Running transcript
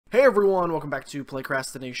Hey everyone, welcome back to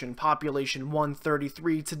PlaycrastiNation, population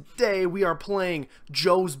 133. Today we are playing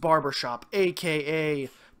Joe's Barbershop, A.K.A.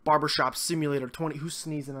 Barbershop Simulator 20. Who's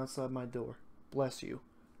sneezing outside my door? Bless you.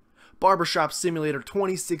 Barbershop Simulator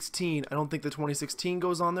 2016. I don't think the 2016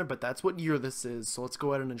 goes on there, but that's what year this is, so let's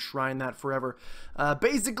go ahead and enshrine that forever.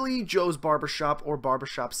 Basically, Joe's Barbershop, or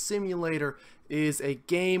Barbershop Simulator, is a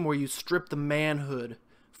game where you strip the manhood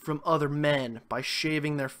from other men by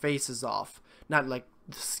shaving their faces off. Not like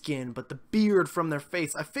the skin, but the beard from their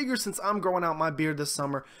face. I figure since I'm growing out my beard this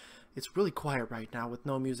summer, it's really quiet right now with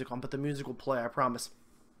no music on, but the music will play, I promise.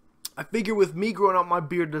 I figure with me growing out my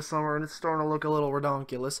beard this summer and it's starting to look a little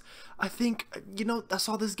redonkulous, I think, you know, I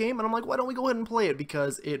saw this game and I'm like, why don't we go ahead and play it,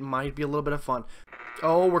 because it might be a little bit of fun.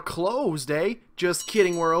 Oh, we're closed, eh? Just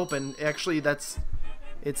kidding, we're open. Actually, it's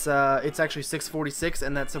actually 6:46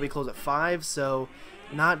 and that said we close at 5, so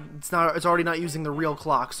it's already not using the real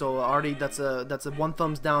clock, so already that's a one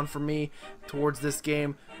thumbs down for me towards this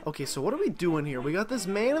game. Okay, so what are we doing here? We got this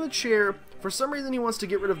man in the chair. For some reason he wants to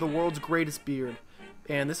get rid of the world's greatest beard,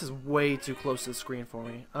 and this is way too close to the screen for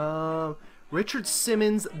me. Richard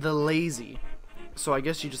Simmons the Lazy. So I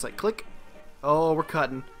guess you just like click. Oh, we're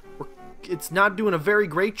cutting. It's not doing a very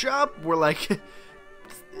great job. We're like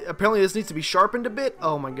apparently this needs to be sharpened a bit.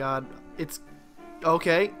 Oh my god. It's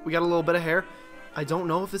okay, we got a little bit of hair. I don't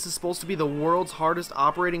know if this is supposed to be the world's hardest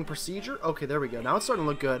operating procedure. Okay, there we go. Now it's starting to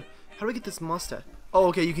look good. How do we get this mustache? Oh,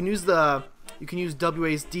 okay, you can use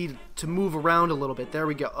WASD to move around a little bit. There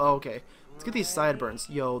we go. Oh, okay. Let's get these sideburns.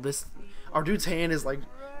 Yo, our dude's hand is like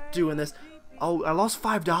doing this. Oh, I lost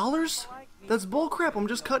 $5? That's bullcrap. I'm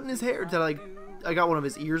just cutting his hair. I got one of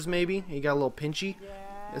his ears maybe. He got a little pinchy.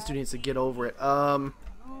 This dude needs to get over it.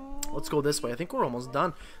 Let's go this way. I think we're almost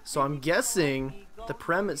done. So I'm guessing the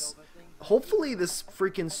premise. Hopefully this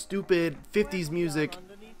freaking stupid 50s music,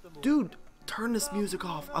 dude, turn this music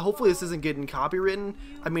off. Hopefully this isn't getting copywritten.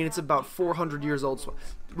 I mean, it's about 400 years old. So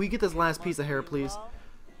we get this last piece of hair, please.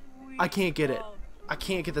 I can't get it. I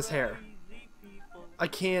can't get this hair. I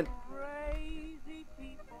can't.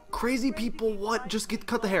 Crazy people, what? Just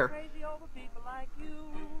cut the hair.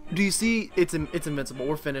 Do you see? It's invincible.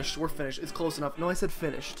 We're finished. We're finished. It's close enough. No, I said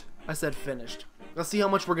finished. I said finished. Let's see how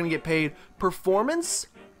much we're gonna get paid. Performance?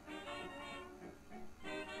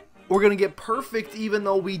 We're gonna get perfect even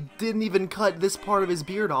though we didn't even cut this part of his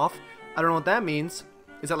beard off. I don't know what that means.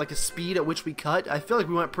 Is that like a speed at which we cut? I feel like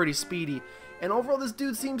we went pretty speedy. And overall this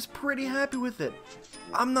dude seems pretty happy with it.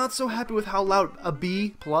 I'm not so happy with how loud. A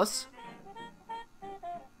B+.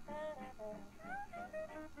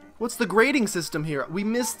 What's the grading system here? We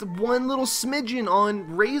missed one little smidgen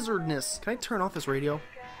on razoredness. Can I turn off this radio?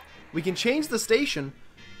 We can change the station.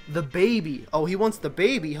 The baby. Oh, he wants the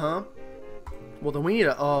baby, huh? Well, then we need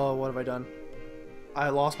a... Oh, what have I done? I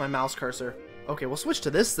lost my mouse cursor. Okay, we'll switch to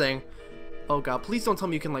this thing. Oh, God. Please don't tell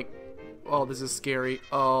me you can, like... Oh, this is scary.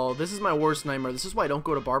 Oh, this is my worst nightmare. This is why I don't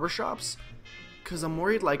go to barbershops. Because I'm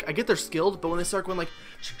worried, like... I get they're skilled, but when they start going, like...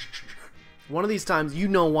 One of these times, you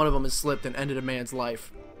know one of them has slipped and ended a man's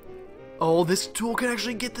life. Oh, this tool can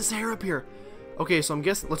actually get this hair up here. Okay, so I'm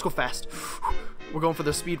guessing... Let's go fast. We're going for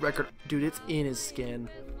the speed record. Dude, it's in his skin.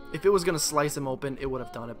 If it was going to slice him open, it would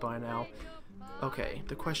have done it by now. Okay,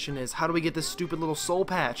 the question is, how do we get this stupid little soul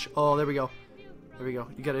patch? Oh, there we go. There we go.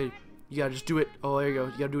 You gotta just do it. Oh, there you go.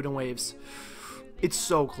 You gotta do it in waves. It's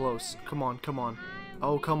so close. Come on, come on.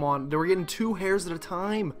 Oh, come on. We're getting 2 hairs at a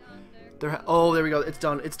time. Oh, there we go. It's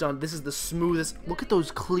done. It's done. This is the smoothest. Look at those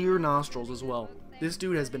clear nostrils as well. This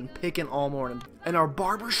dude has been picking all morning. And our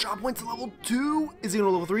barbershop went to level 2. Is he going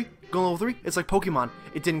to level 3? Going to level 3? It's like Pokemon.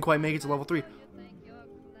 It didn't quite make it to level 3.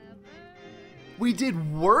 We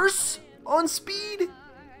did worse? On speed?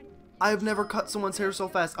 I've never cut someone's hair so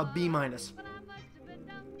fast. A B-.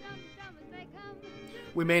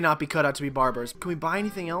 We may not be cut out to be barbers. Can we buy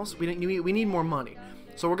anything else? We need more money.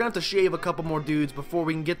 So we're gonna have to shave a couple more dudes before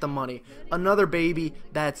we can get the money. Another baby,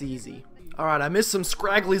 that's easy. Alright, I missed some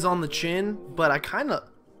scragglies on the chin, but I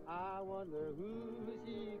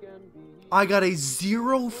got a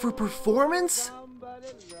 0 for performance?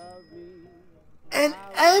 An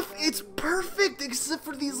F, it's perfect except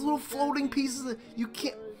for these little floating pieces. You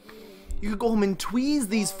could go home and tweeze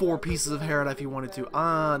these 4 pieces of hair out if you wanted to.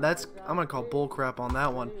 I'm gonna call bullcrap on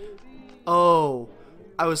that one. Oh,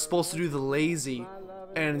 I was supposed to do the lazy,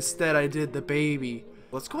 and instead I did the baby.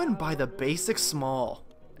 Let's go ahead and buy the basic small.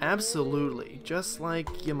 Absolutely, just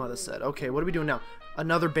like your mother said. Okay, what are we doing now?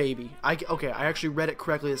 Another baby. Okay, I actually read it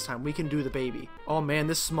correctly this time. We can do the baby. Oh man,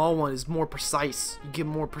 this small one is more precise. You get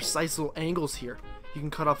more precise little angles here. You can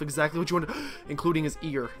cut off exactly what you want, including his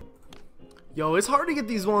ear. Yo, it's hard to get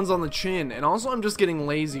these ones on the chin, and also I'm just getting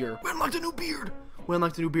lazier. We unlocked a new beard. We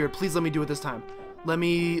unlocked a new beard. Please let me do it this time. Let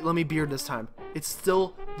me beard this time. It's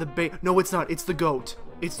still the no, it's not. It's the goat.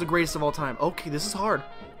 It's the greatest of all time. Okay, this is hard.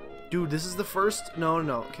 Dude, this is the first. No.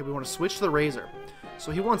 Okay, we want to switch to the razor.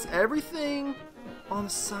 So he wants everything on the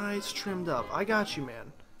sides trimmed up. I got you,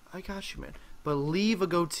 man. I got you, man. But leave a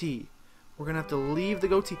goatee. We're going to have to leave the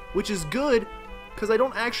goatee, which is good because I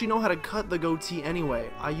don't actually know how to cut the goatee anyway.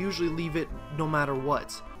 I usually leave it no matter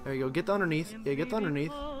what. There you go. Get the underneath. Yeah, get the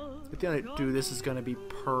underneath. Get the underneath. Dude, this is going to be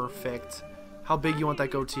perfect. How big you want that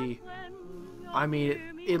goatee? I mean,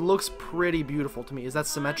 it looks pretty beautiful to me. Is that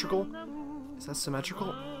symmetrical? Is that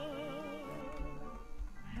symmetrical?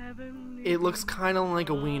 It looks kind of like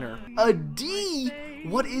a wiener. A D?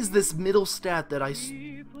 What is this middle stat that I,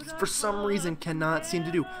 for some reason, cannot seem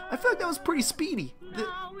to do? I feel like that was pretty speedy.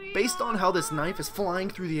 Based on how this knife is flying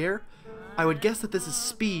through the air, I would guess that this is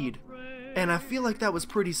speed. And I feel like that was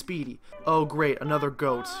pretty speedy. Oh great, another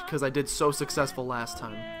goat, because I did so successful last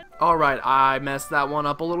time. Alright, I messed that one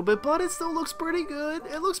up a little bit, but it still looks pretty good.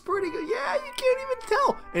 It looks pretty good. Yeah, you can't even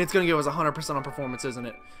tell. And it's going to give us 100% on performance, isn't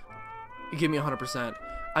it? You give me 100%.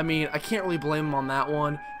 I mean, I can't really blame him on that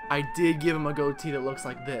one. I did give him a goatee that looks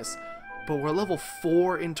like this. But we're level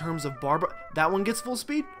 4 in terms of barber. That one gets full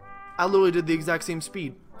speed? I literally did the exact same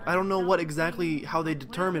speed. I don't know what exactly, how they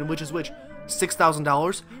determine which is which.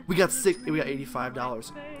 $6,000? We got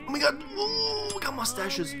 $85. We got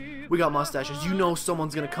mustaches. We got mustaches. You know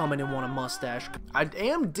someone's gonna come in and want a mustache. I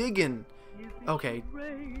am digging. Okay,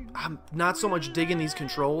 I'm not so much digging these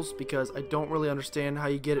controls because I don't really understand how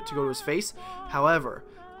you get it to go to his face. However,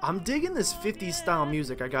 I'm digging this 50s style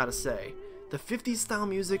music, I gotta say. The 50s style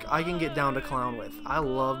music I can get down to clown with. I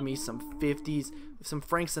love me some 50s. If some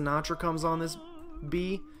Frank Sinatra comes on this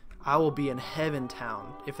B, I will be in Heaven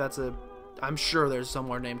Town. If that's a... I'm sure there's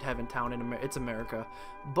somewhere named Heaven Town in It's America.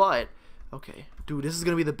 But, okay. Dude, this is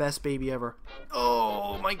going to be the best baby ever.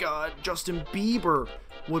 Oh my god. Justin Bieber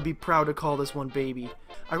would be proud to call this one baby.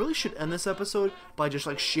 I really should end this episode by just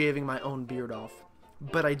like shaving my own beard off.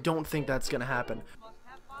 But I don't think that's going to happen.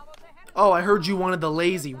 Oh, I heard you wanted the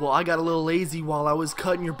lazy. Well, I got a little lazy while I was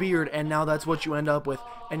cutting your beard, and now that's what you end up with.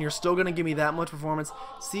 And you're still going to give me that much performance.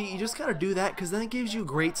 See, you just got to do that because then it gives you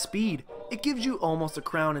great speed. It gives you almost a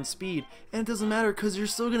crown in speed. And it doesn't matter because you're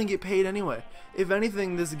still going to get paid anyway. If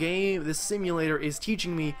anything, this game, this simulator is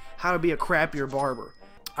teaching me how to be a crappier barber.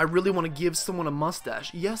 I really want to give someone a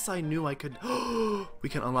mustache. Yes, I knew I could. We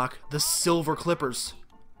can unlock the silver clippers.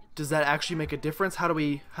 Does that actually make a difference? How do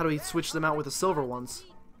we switch them out with the silver ones?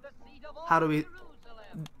 How do we...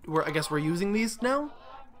 I guess we're using these now?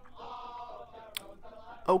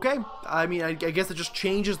 Okay. I mean, I guess it just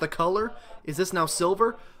changes the color. Is this now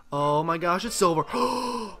silver? Oh my gosh, it's silver.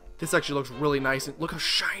 This actually looks really nice. Look how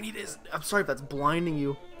shiny it is. I'm sorry if that's blinding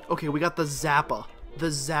you. Okay, we got the Zappa. The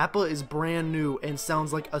Zappa is brand new and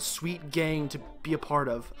sounds like a sweet gang to be a part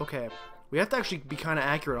of. Okay. We have to actually be kind of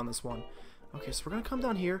accurate on this one. Okay, so we're going to come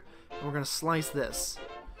down here and we're going to slice this.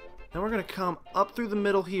 Then we're going to come up through the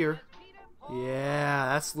middle here. Yeah,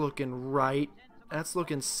 that's looking right. That's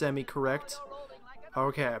looking semi-correct.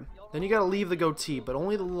 Okay. Then you gotta leave the goatee, but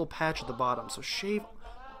only the little patch at the bottom. So shave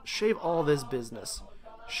all this business.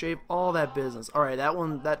 Shave all that business. Alright, that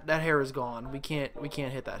one that hair is gone. We can't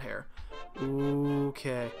hit that hair.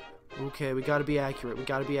 Okay. Okay, we gotta be accurate. We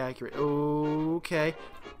gotta be accurate. Okay.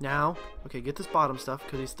 Now, okay, get this bottom stuff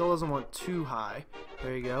because he still doesn't want too high.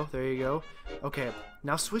 There you go. There you go. Okay.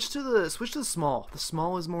 Now switch to the small. The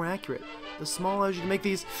small is more accurate. The small allows you to make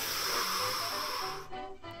these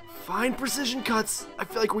fine precision cuts. I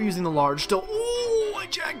feel like we're using the large still. Ooh, I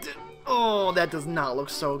jacked it. Oh, that does not look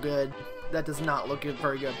so good. That does not look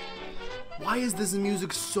very good. Why is this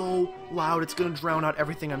music so loud? It's gonna drown out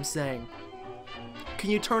everything I'm saying. Can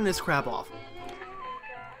you turn this crap off?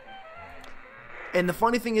 And the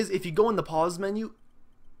funny thing is, if you go in the pause menu,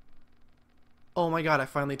 oh my god, I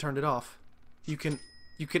finally turned it off. You can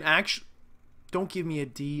actually, don't give me a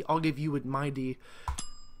D, I'll give you my D.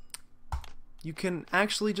 You can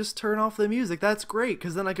actually just turn off the music. That's great,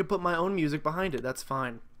 because then I could put my own music behind it. That's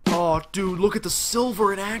fine. Oh, dude, look at the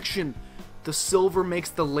silver in action. The silver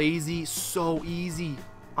makes the lazy so easy.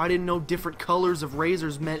 I didn't know different colors of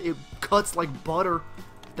razors meant it cuts like butter.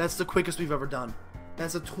 That's the quickest we've ever done.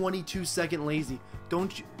 That's a 22-second lazy.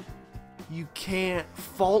 Don't you... You can't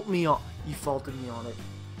fault me on... You faulted me on it.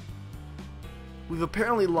 We've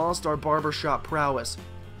apparently lost our barbershop prowess.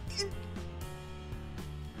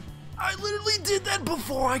 I literally did that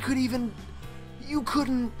before I could even... You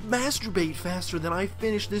couldn't masturbate faster than I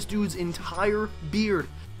finished this dude's entire beard.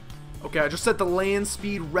 Okay, I just set the land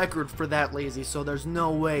speed record for that lazy, so there's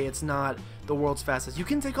no way it's not the world's fastest. You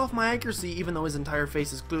can take off my accuracy even though his entire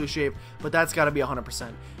face is clearly shaved, but that's gotta be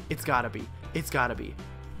 100%. It's gotta be. It's gotta be.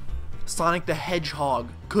 Sonic the Hedgehog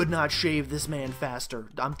could not shave this man faster.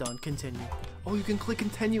 I'm done. Continue. Oh, you can click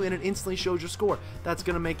continue and it instantly shows your score. That's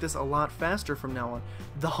gonna make this a lot faster from now on.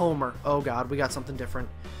 The Homer. Oh god, we got something different.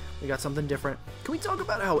 We got something different. Can we talk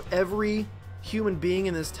about how every human being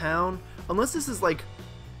in this town, unless this is like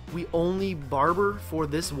we only barber for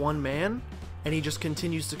this one man and he just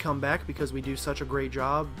continues to come back because we do such a great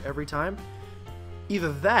job every time,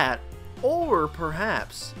 either that or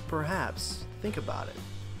perhaps think about it,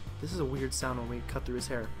 this is a weird sound when we cut through his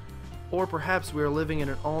hair, or perhaps we are living in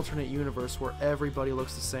an alternate universe where everybody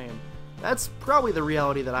looks the same. That's probably the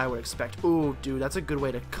reality that I would expect. Ooh, dude, that's a good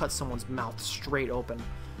way to cut someone's mouth straight open.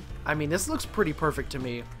 I mean, this looks pretty perfect to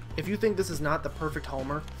me. If you think this is not the perfect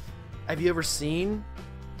Homer, have you ever seen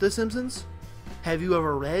The Simpsons? Have you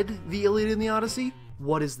ever read The Iliad and the Odyssey?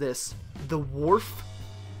 What is this? The wharf?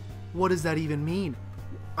 What does that even mean?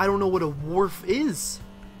 I don't know what a wharf is.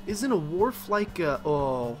 Isn't a wharf like a...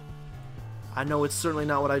 Oh, I know it's certainly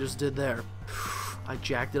not what I just did there. I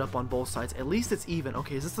jacked it up on both sides. At least it's even.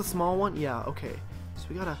 Okay, is this the small one? Yeah, okay. So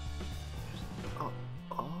we gotta...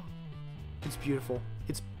 Oh. It's beautiful.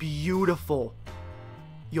 It's beautiful.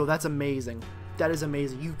 Yo, that's amazing. That is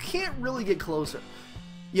amazing. You can't really get closer.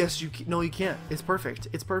 Yes, no, you can't. It's perfect.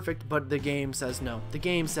 It's perfect, but the game says no. The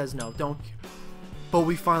game says no. Don't. But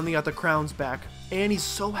we finally got the crowns back, and he's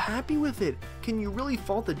so happy with it. Can you really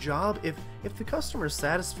fault the job? If the customer's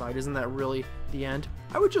satisfied, isn't that really the end?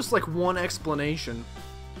 I would just like one explanation.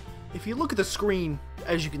 If you look at the screen,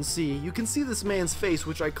 as you can see this man's face,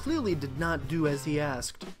 which I clearly did not do as he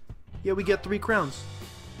asked. Yeah, we get 3 crowns.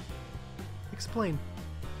 Explain.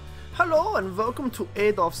 Hello and welcome to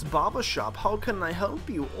Adolf's Barbershop. How can I help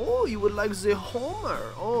you? Oh, you would like the Homer.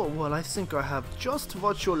 Oh, well, I think I have just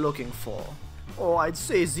what you're looking for. Oh, I'd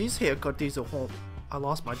say this haircut is a Homer. I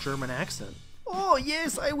lost my German accent. Oh,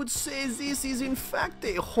 yes, I would say this is in fact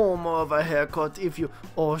a Homer of a haircut if you...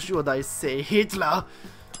 Or should I say Hitler?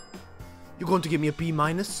 You're going to give me a B-?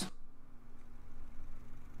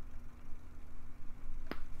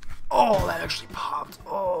 Oh, that actually popped.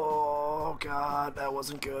 Oh, God, that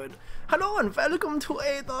wasn't good. Hello and welcome to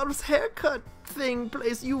Adolf's haircut thing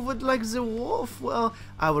place. You would like the wolf? Well,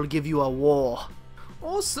 I will give you a war.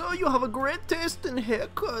 Oh, sir, you have a great taste in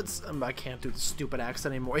haircuts. I can't do the stupid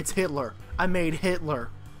accent anymore. It's Hitler. I made Hitler.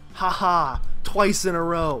 Haha, twice in a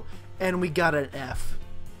row. And we got an F.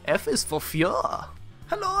 F is for fear.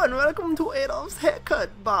 Hello and welcome to Adolf's Haircut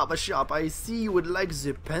Barbershop. I see you would like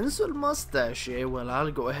the pencil mustache. Well,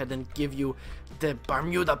 I'll go ahead and give you the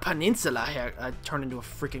Bermuda Peninsula hair. I turned into a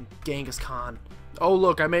freaking Genghis Khan. Oh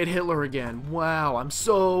look, I made Hitler again. Wow, I'm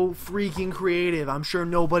so freaking creative. I'm sure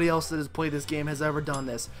nobody else that has played this game has ever done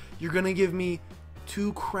this. You're gonna give me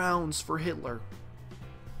 2 crowns for Hitler.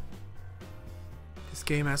 This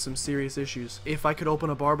game has some serious issues. If I could open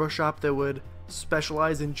a barbershop that would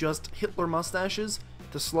specialize in just Hitler mustaches,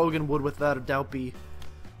 the slogan would without a doubt be,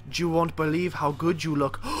 "You won't believe how good you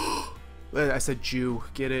look." I said Jew,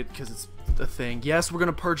 get it? Because it's a thing. Yes, we're going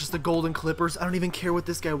to purchase the golden clippers. I don't even care what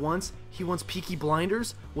this guy wants. He wants Peaky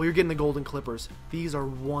Blinders. Well, you're getting the golden clippers. These are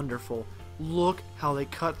wonderful. Look how they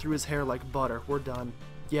cut through his hair like butter. We're done.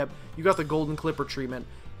 Yep, you got the golden clipper treatment.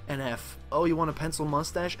 An F. Oh, you want a pencil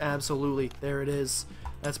mustache? Absolutely. There it is.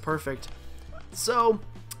 That's perfect. So,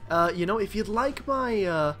 you know, if you'd like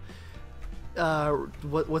my...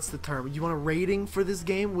 what's the term? You want a rating for this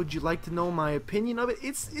game? Would you like to know my opinion of it?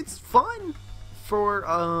 It's fun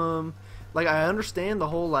for like I understand the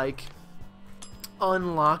whole like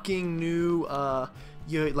unlocking new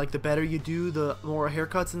you like the better you do, the more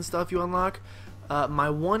haircuts and stuff you unlock. My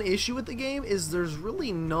one issue with the game is there's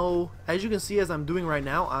really no, as you can see as I'm doing right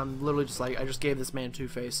now, I'm literally just like I just gave this man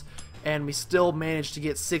Two-Face and we still managed to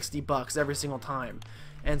get 60 bucks every single time.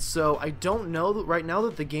 And so I don't know that right now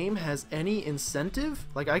that the game has any incentive.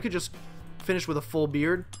 Like I could just finish with a full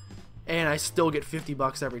beard and I still get 50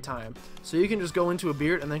 bucks every time. So you can just go into a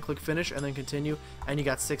beard and then click finish and then continue and you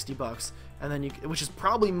got 60 bucks. And then which is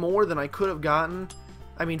probably more than I could have gotten.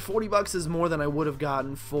 I mean, 40 bucks is more than I would have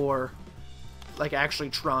gotten for like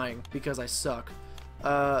actually trying because I suck.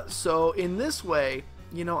 So in this way,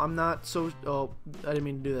 you know, I'm not so... Oh, I didn't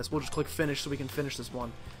mean to do this. We'll just click finish so we can finish this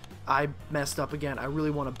one. I messed up again. I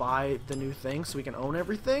really want to buy the new thing so we can own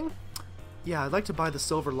everything. Yeah, I'd like to buy the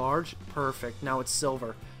silver large. Perfect. Now it's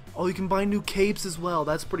silver. Oh, you can buy new capes as well.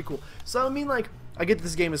 That's pretty cool. So, I mean, like, I get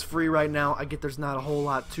this game is free right now. I get there's not a whole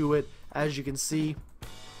lot to it. As you can see,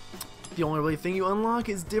 the only really thing you unlock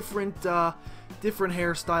is different different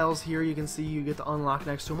hairstyles here. You can see you get to unlock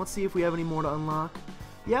next to them. Let's see if we have any more to unlock.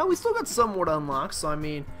 Yeah, we still got some more to unlock. So, I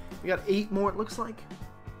mean, we got 8 more, it looks like.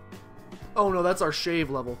 Oh, no, that's our shave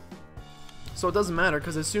level. So it doesn't matter,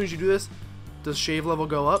 because as soon as you do this, does shave level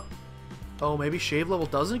go up? Oh, maybe shave level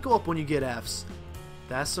doesn't go up when you get Fs.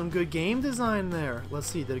 That's some good game design there. Let's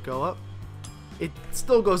see, did it go up? It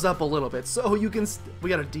still goes up a little bit, so you can... we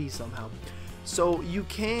got a D somehow. So you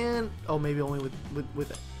can... oh, maybe only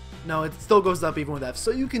with it. No, it still goes up even with F.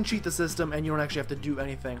 So you can cheat the system, and you don't actually have to do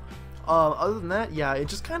anything. Other than that, yeah, it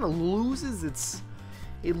just kind of loses its...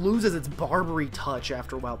 it loses its Barbary touch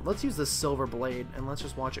after a while. Let's use the silver blade, and let's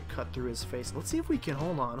just watch it cut through his face. Let's see if we can...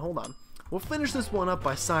 hold on. We'll finish this one up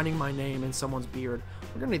by signing my name in someone's beard.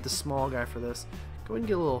 We're gonna need the small guy for this. Go ahead and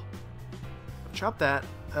get a little... chop that.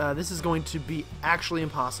 This is going to be actually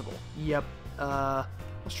impossible. Yep.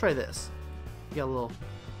 Let's try this. You got a little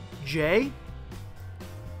J.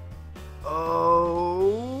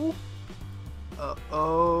 O.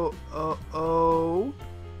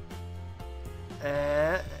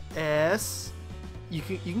 S. You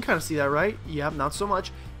can kind of see that, right? Yep, not so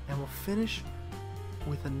much. And we'll finish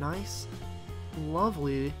with a nice,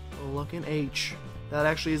 lovely looking H. That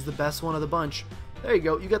actually is the best one of the bunch. There you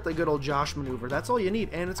go. You got the good old Josh maneuver. That's all you need,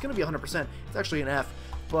 and it's going to be 100%. It's actually an F.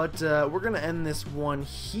 But we're going to end this one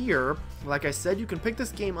here. Like I said, you can pick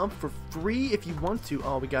this game up for free if you want to.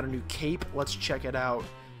 Oh, we got a new cape. Let's check it out.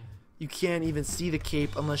 You can't even see the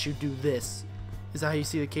cape unless you do this. Is that how you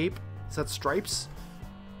see the cape? Is that Stripes?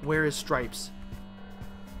 Where is Stripes?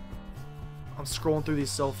 I'm scrolling through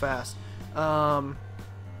these so fast.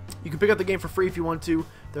 You can pick up the game for free if you want to.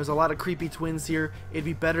 There's a lot of creepy twins here. It'd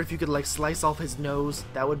be better if you could like slice off his nose.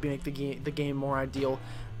 That would make the game more ideal.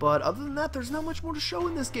 But other than that, there's not much more to show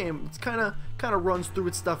in this game. It's kind of runs through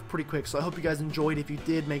its stuff pretty quick. So I hope you guys enjoyed. If you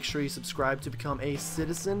did, make sure you subscribe to become a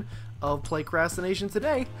citizen of PlaycrastiNation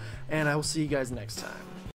today. And I will see you guys next time.